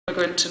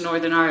immigrant to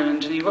Northern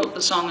Ireland, and he wrote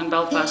the song in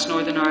Belfast,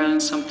 Northern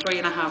Ireland, some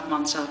 3.5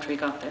 months after he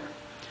got there.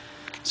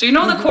 So you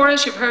know the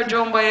chorus, you've heard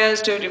Joan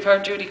Baez do it, you've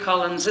heard Judy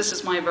Collins. This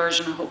is my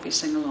version, I hope you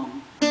sing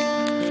along.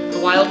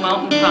 The Wild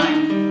Mountain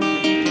Thyme.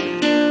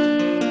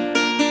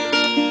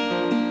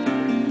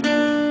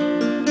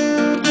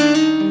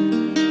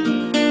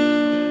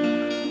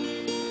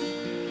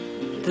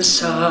 The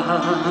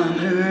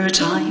summertime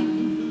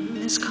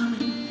is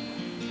coming,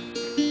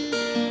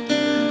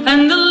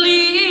 and the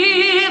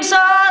leaves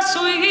are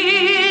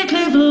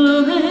sweetly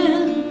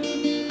blooming,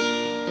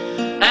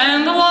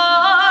 and the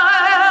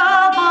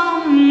wild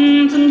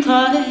mountain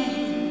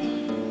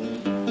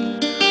thyme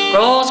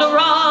grows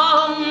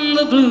around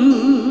the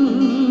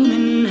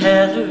blooming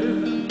heather.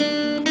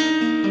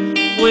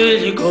 Will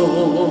you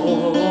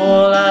go,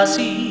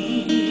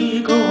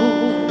 lassie, go?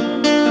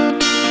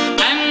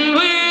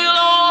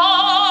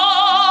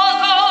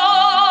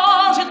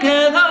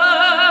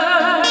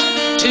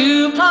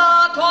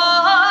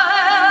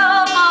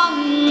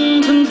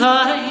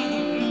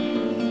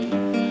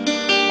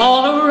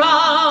 All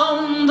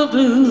around the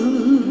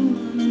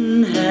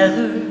blooming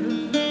heather.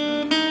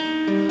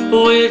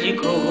 Will you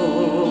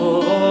go,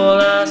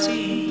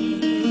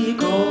 lassie,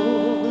 go?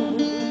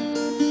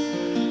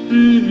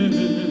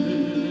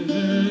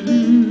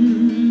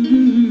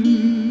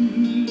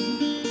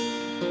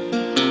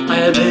 I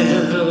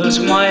built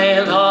my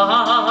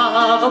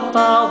love a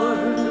bower,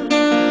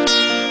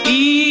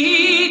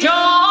 each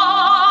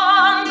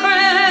on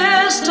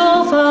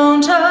crystal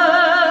fountain,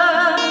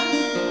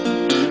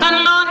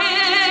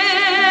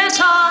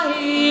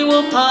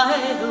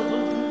 pile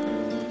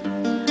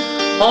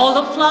all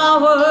the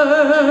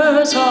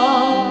flowers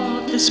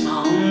of this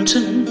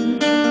mountain.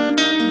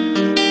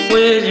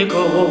 Will you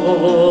go,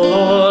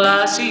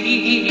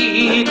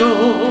 lassie,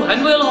 go?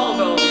 And we'll all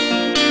go.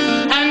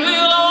 And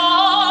we'll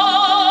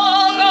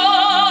all go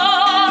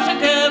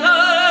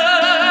together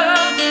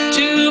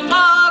to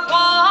Park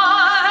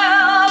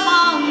Wild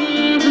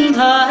Mountain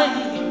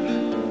Thyme,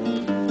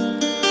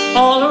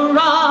 all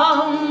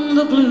around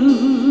the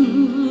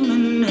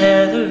blooming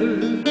heather.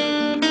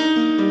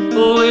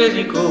 Will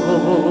you go,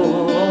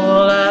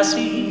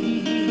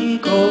 lassie,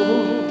 go?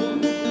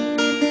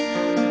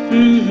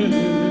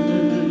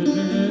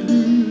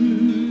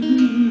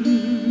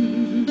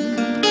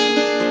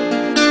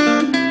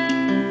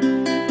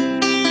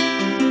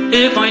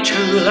 If my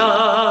true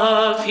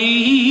love,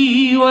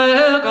 he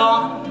were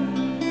gone,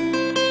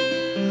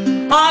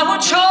 I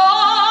would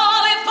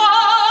surely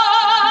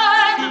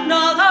find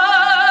another.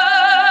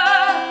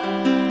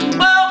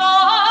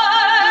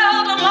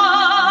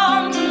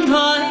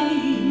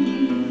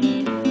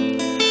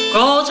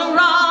 Goes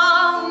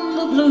around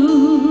the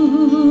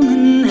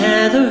blooming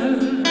heather.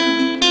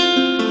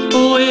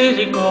 Will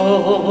you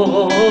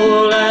go,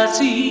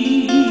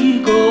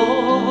 lassie, go?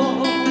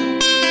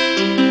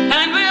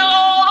 And we'll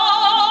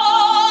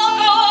all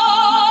go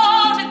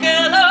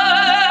together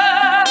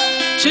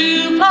to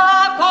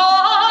Park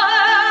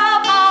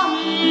Wild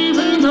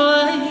Mountain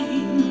Thyme,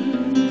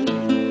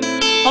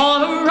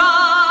 all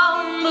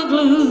around the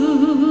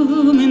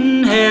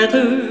blooming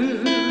heather.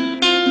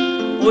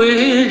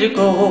 Will you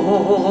go,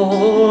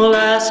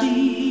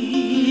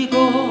 lassie,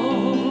 go?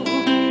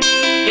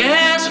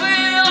 Yes,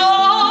 we'll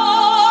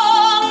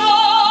all go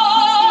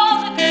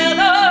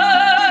together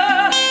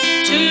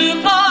to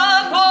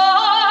Park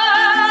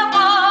Wild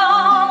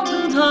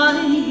Mountain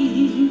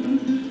Thyme,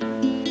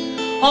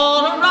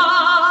 all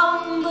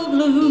around the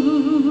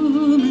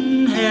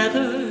blooming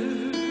heather.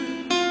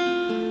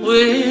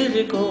 Will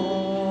you go,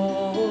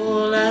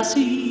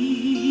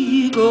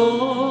 lassie, go?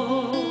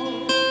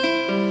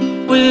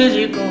 Will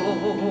you go,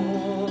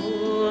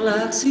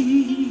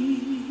 lassie?